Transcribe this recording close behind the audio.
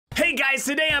Hey guys,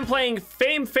 today I'm playing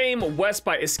Faim Faim West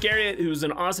by Iscariote, who's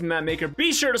an awesome map maker.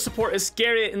 Be sure to support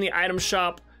Iscariote in the item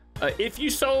shop if you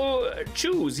so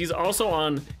choose. He's also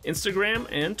on Instagram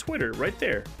and Twitter, right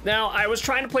there. Now, I was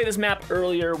trying to play this map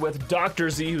earlier with Dr.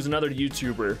 Z, who's another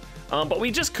YouTuber, but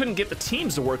we just couldn't get the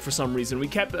teams to work for some reason. We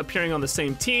kept appearing on the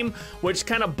same team, which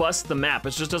kind of busts the map.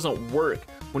 It just doesn't work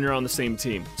when you're on the same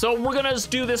team. So we're gonna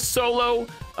just do this solo,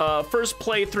 first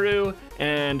playthrough,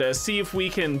 and see if we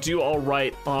can do all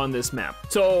right on this map.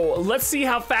 So let's see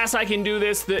how fast I can do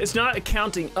this. It's not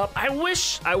counting up. I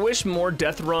wish more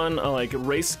deathrun, like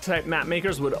race type map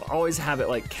makers would always have it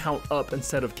like count up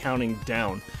instead of counting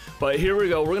down. But here we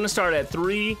go. We're gonna start at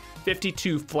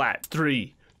 352 flat.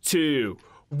 3, 2,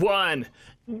 1,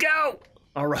 go!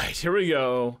 All right, here we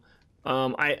go.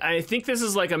 I think this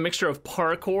is like a mixture of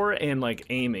parkour and like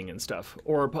aiming and stuff.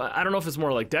 Or I don't know if it's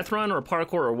more like deathrun or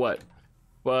parkour or what.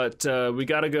 But we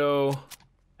gotta go,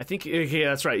 I think, okay,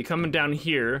 that's right. You come down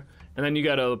here and then you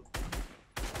gotta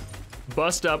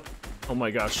bust up. Oh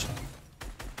my gosh.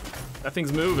 That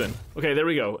thing's moving. Okay, there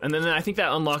we go. And then I think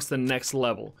that unlocks the next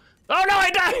level. Oh no, I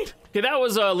died! Okay, that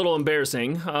was a little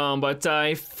embarrassing, but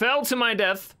I fell to my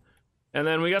death. And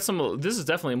then we got some, this is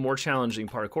definitely a more challenging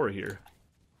parkour here.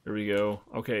 There we go.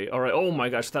 Okay, all right. Oh my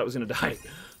gosh, I thought I was gonna die.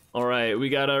 All right, we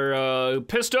got our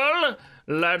pistol.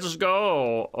 Let's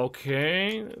go.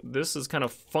 Okay, this is kind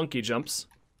of funky jumps.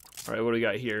 All right, what do we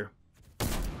got here?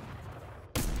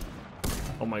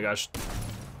 Oh my gosh.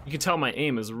 You can tell my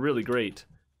aim is really great.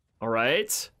 All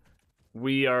right,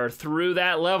 we are through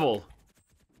that level.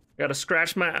 Gotta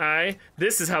scratch my eye.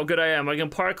 This is how good I am. I can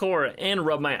parkour and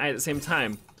rub my eye at the same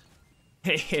time.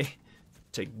 Hey,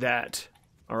 take that.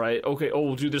 All right, okay,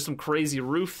 oh dude, there's some crazy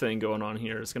roof thing going on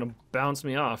here. It's gonna bounce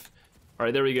me off. All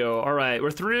right, there we go. All right, we're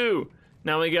through.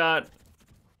 Now we got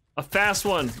a fast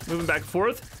one. Moving back and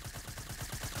forth.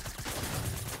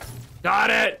 Got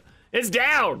it, it's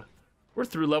down. We're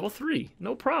through level 3,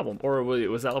 no problem. Or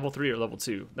was that level 3 or level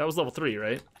 2? That was level 3,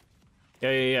 right?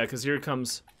 Yeah, because here it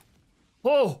comes.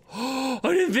 Whoa, I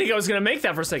didn't think I was gonna make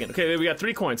that for a second. Okay, we got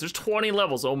 3 coins, there's 20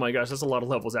 levels. Oh my gosh, that's a lot of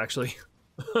levels actually.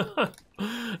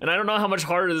 And I don't know how much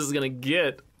harder this is gonna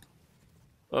get.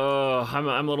 I'm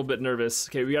a little bit nervous.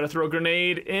 Okay, we gotta throw a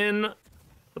grenade in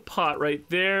the pot right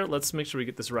there. Let's make sure we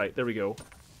get this right. There we go.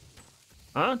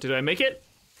 Huh? Did I make it?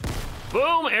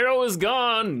 Boom! Arrow is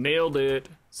gone. Nailed it,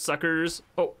 suckers.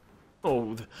 Oh,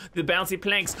 the bouncy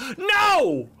planks.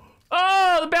 No!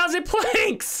 Oh, the bouncy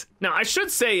planks! Now, I should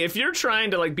say, if you're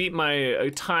trying to like beat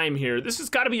my time here, this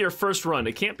has got to be your first run.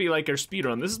 It can't be like our speed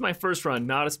run. This is my first run,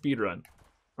 not a speed run.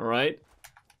 All right?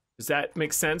 Does that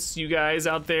make sense, you guys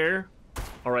out there?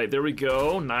 All right, there we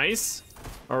go. Nice.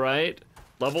 All right,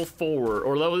 level 4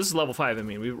 or level. This is level 5. I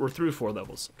mean, we're through 4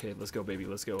 levels. Okay, let's go, baby.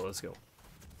 Let's go. Let's go.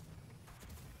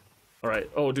 All right.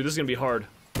 Oh, dude, this is gonna be hard.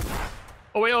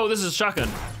 Oh wait. Oh, this is a shotgun.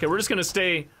 Okay, we're just gonna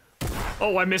stay.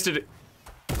 Oh, I missed it.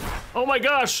 Oh my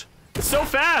gosh, it's so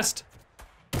fast.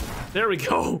 There we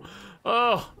go.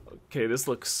 Oh, okay, this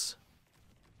looks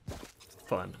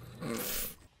fun.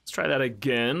 Let's try that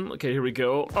again. Okay, here we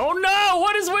go. Oh no,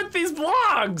 what is with these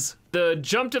vlogs? The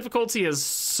jump difficulty has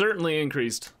certainly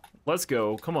increased. Let's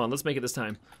go, come on, let's make it this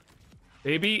time.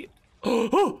 Baby,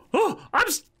 no,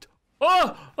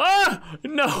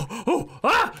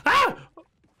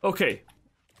 okay.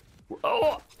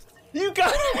 Oh, you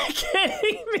gotta be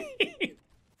kidding me.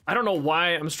 I don't know why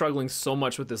I'm struggling so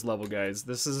much with this level, guys.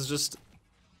 This is just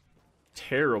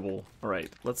terrible. All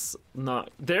right, let's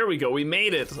not, there we go, we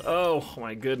made it. Oh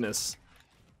my goodness.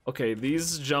 Okay,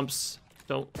 these jumps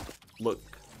don't look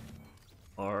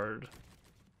hard.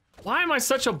 Why am I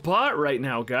such a bot right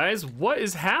now, guys? What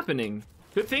is happening?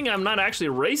 Good thing I'm not actually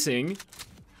racing.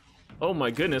 Oh my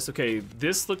goodness, okay,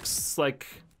 this looks like,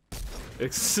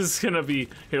 this is gonna be,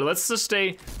 here, let's just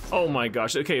stay, oh my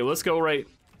gosh, okay, let's go right.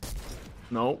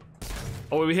 No.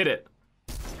 Oh, we hit it.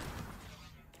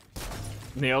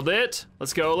 Nailed it.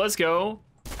 Let's go, let's go.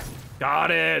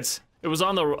 Got it. I was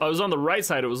on the right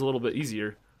side, it was a little bit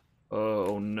easier.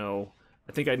 Oh no.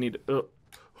 I think I need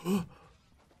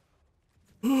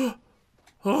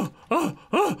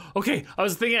okay, I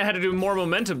was thinking I had to do more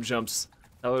momentum jumps.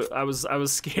 I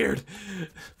was scared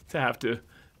to have to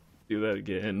do that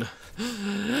again.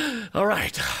 All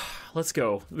right, let's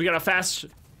go. We got a fast.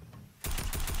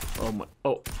 Oh my,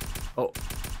 oh.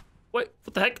 Wait,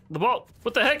 what the heck? The ball,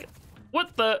 what the heck?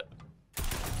 What the?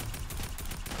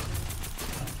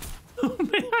 Oh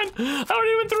man, I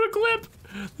already went through a clip.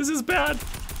 This is bad.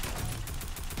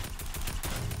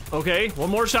 Okay, one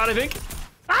more shot, I think.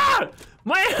 Ah,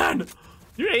 man,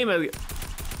 your aim is,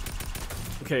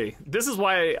 okay, this is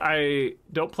why I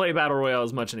don't play Battle Royale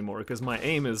as much anymore, because my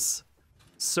aim is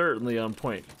certainly on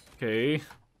point. Okay.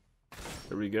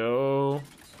 There we go.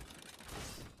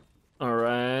 All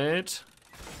right.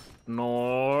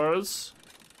 North.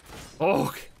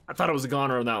 Oh, I thought it was a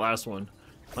goner on that last one.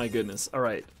 My goodness. All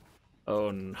right.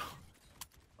 Oh no.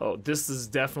 Oh, this has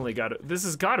definitely got to. This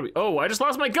has got to be. Oh, I just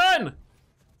lost my gun.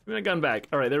 Give me my gun back.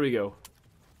 All right, there we go.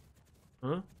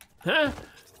 Huh? Huh?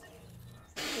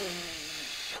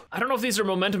 I don't know if these are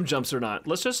momentum jumps or not.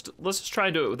 Let's just try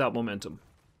and do it without momentum.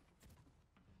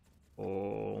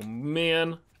 Oh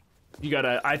man,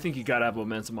 I think you gotta have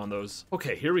momentum on those.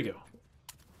 Okay, here we go.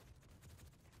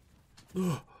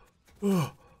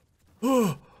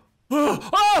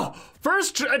 Oh!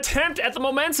 First attempt at the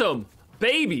momentum,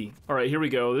 baby. All right, here we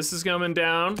go. This is coming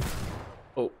down.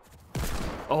 Oh,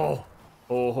 oh,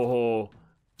 oh, ho, ho.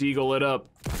 Deagle it up.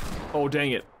 Oh,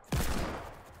 dang it.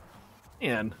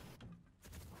 Man,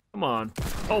 come on.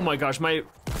 Oh my gosh, my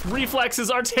reflexes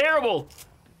are terrible.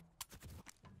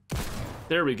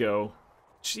 There we go.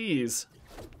 Jeez.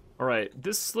 All right,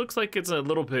 this looks like it's a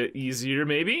little bit easier,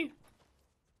 maybe?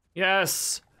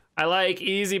 Yes, I like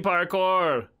easy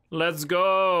parkour. Let's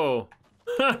go.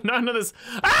 None of this.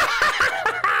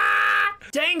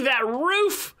 Dang, that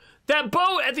roof! That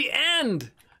boat at the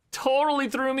end totally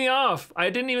threw me off. I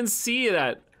didn't even see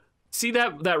that. See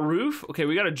that roof? Okay,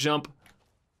 we gotta jump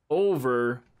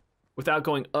over without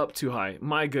going up too high.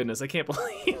 My goodness, I can't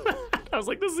believe that. I was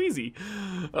like, this is easy.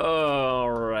 All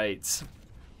right,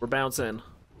 we're bouncing.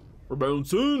 We're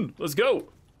bouncing. Let's go.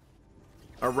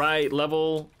 All right,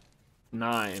 level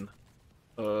 9.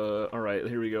 All right,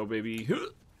 here we go, baby.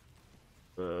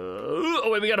 Oh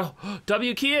wait, we gotta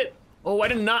W key it. Oh, I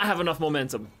did not have enough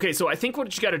momentum. Okay, so I think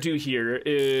what you gotta do here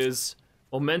is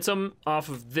momentum off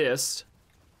of this,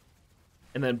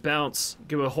 and then bounce,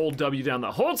 give a whole W down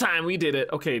the whole time we did it.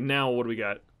 Okay, now what do we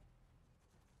got?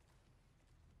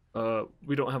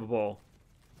 We don't have a ball.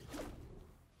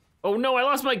 Oh no, I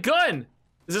lost my gun!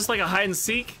 Is this like a hide and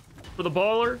seek for the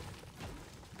baller?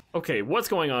 Okay, what's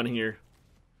going on here?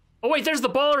 Oh wait, there's the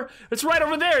baller! It's right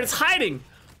over there, it's hiding!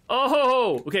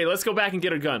 Oh, okay, let's go back and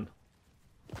get a gun.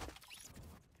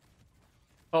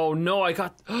 Oh no, I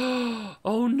got,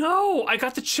 oh no, I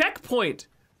got the checkpoint!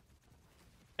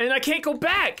 And I can't go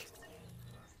back!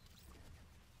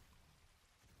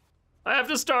 I have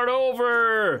to start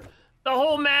over! The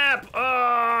whole map!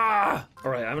 Ah!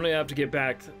 All right, I'm gonna have to get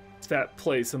back to that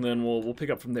place and then we'll pick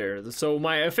up from there. So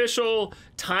my official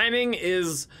timing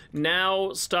is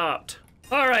now stopped.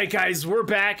 All right, guys, we're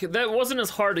back. That wasn't as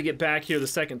hard to get back here the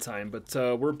second time, but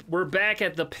we're back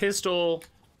at the pistol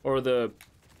or the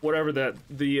whatever that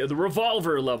the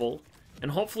revolver level,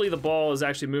 and hopefully the ball is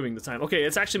actually moving this time. Okay,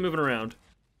 it's actually moving around,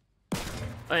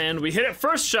 and we hit it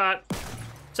first shot,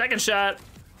 second shot.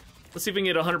 Let's see if we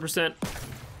can get 100%.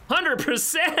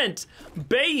 100%,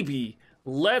 baby.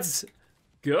 Let's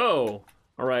go.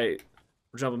 All right,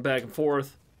 we're jumping back and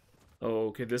forth. Oh,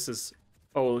 okay, this is.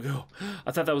 Oh, go.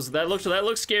 I thought that looked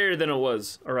scarier than it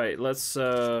was. All right, let's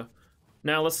now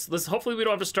let's hopefully we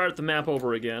don't have to start the map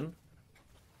over again.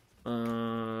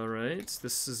 All right,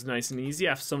 this is nice and easy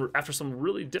after some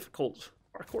really difficult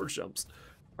parkour jumps.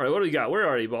 All right, what do we got? Where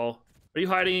are you, ball? Are you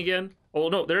hiding again? Oh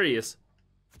no, there he is.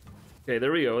 Okay,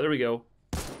 there we go. There we go.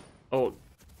 Oh,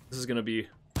 this is gonna be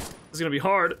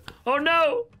hard. Oh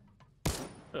no!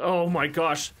 Oh my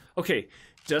gosh. Okay,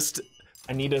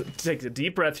 I need to take a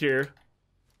deep breath here.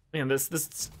 Man,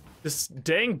 this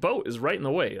dang boat is right in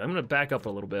the way. I'm gonna back up a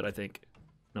little bit, I think.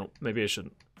 No, maybe I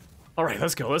shouldn't. All right,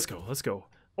 let's go, let's go, let's go.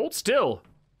 Hold still.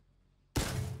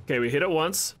 Okay, we hit it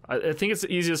once. I think it's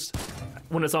the easiest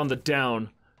when it's on the down.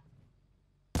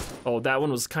 Oh, that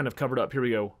one was kind of covered up. Here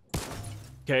we go.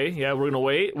 Okay, yeah, we're gonna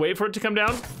wait for it to come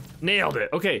down. Nailed it,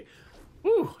 okay.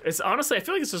 Whew, it's honestly, I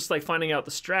feel like it's just like finding out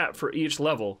the strat for each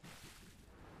level.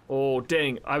 Oh,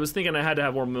 dang, I was thinking I had to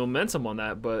have more momentum on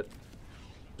that, but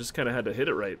just kind of had to hit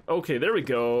it right. Okay, there we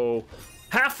go.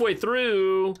 Halfway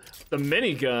through the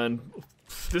minigun.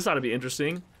 This ought to be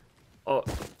interesting. Oh,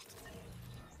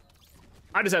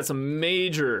 I just had some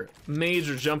major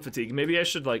jump fatigue. Maybe I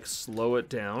should like slow it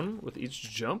down with each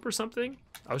jump or something.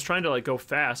 I was trying to like go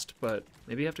fast, but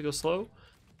maybe you have to go slow.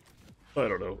 I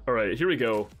don't know. All right, here we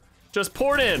go. Just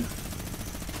pour it in.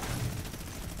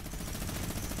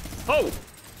 Oh,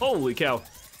 holy cow.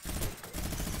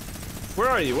 Where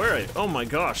are you? Where are you? Oh my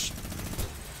gosh.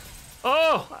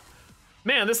 Oh,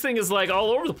 man, this thing is like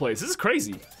all over the place. This is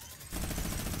crazy.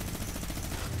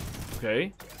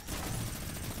 Okay.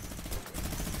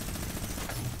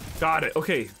 Got it.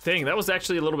 Okay, dang, that was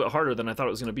actually a little bit harder than I thought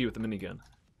it was gonna be with the minigun.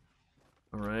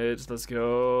 All right, let's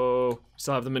go.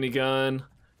 Still have the minigun.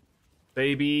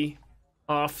 Baby.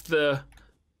 Off the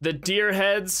deer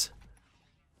heads.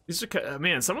 These are,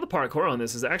 man, some of the parkour on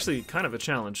this is actually kind of a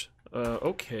challenge.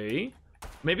 Okay.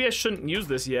 Maybe I shouldn't use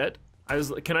this yet.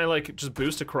 Can I like just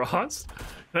boost across?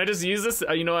 Can I just use this?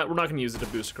 You know what? We're not gonna use it to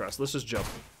boost across. Let's just jump.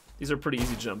 These are pretty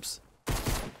easy jumps.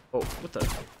 Oh, what the?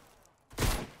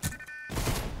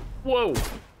 Whoa!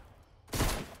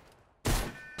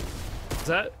 Is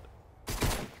that?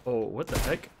 Oh, what the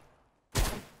heck?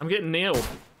 I'm getting nailed.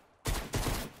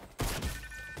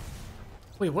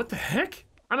 Wait, what the heck?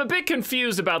 I'm a bit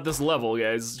confused about this level,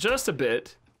 guys. Just a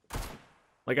bit.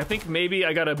 Like, I think maybe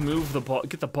I gotta move the ball,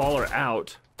 get the baller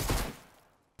out.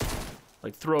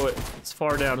 Like, throw it as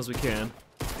far down as we can.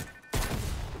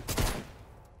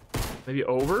 Maybe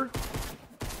over?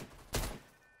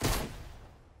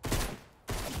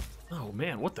 Oh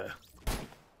man, what the?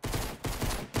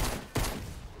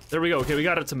 There we go. Okay, we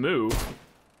got it to move.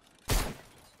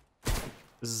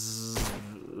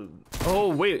 Oh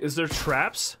wait, is there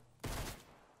traps?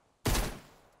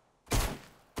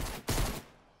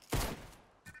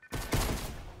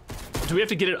 Do we have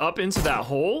to get it up into that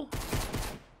hole?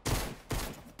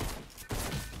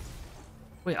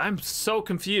 Wait, I'm so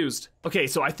confused. Okay,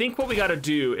 so I think what we gotta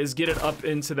do is get it up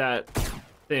into that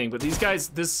thing, but these guys,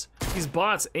 these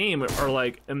bots aim are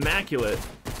like immaculate.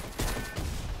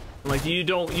 Like you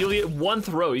get one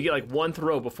throw, you get like one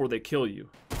throw before they kill you.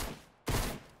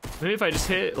 Maybe if I just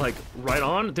hit it like right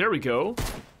on, there we go.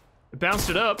 It bounced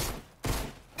it up.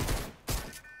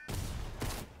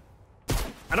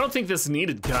 I don't think this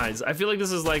needed, guys. I feel like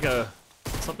this is like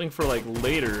something for like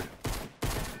later.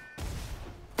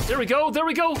 There we go, there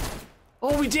we go.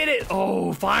 Oh, we did it.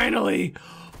 Oh, finally.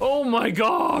 Oh my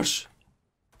gosh.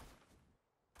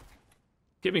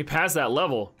 Get me past that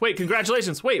level. Wait,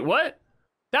 congratulations. Wait, what?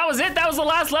 That was it? That was the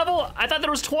last level? I thought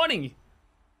there was 20.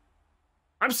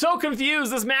 I'm so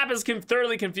confused. This map has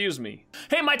thoroughly confused me.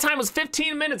 Hey, my time was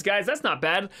 15 minutes, guys. That's not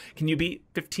bad. Can you beat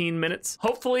 15 minutes?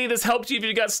 Hopefully this helped you if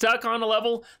you got stuck on a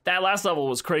level. That last level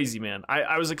was crazy, man.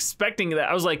 I was expecting that.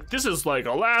 I was like, this is like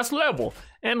a last level.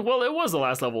 And well, it was the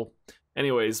last level.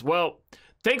 Anyways, well,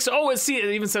 thanks. Oh, see,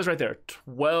 it even says right there,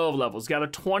 12 levels. Got a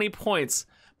 20 points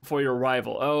before your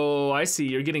arrival. Oh, I see.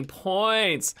 You're getting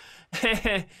points.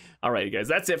 All right, you guys,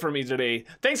 that's it for me today.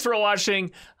 Thanks for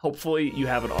watching. Hopefully you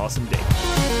have an awesome day.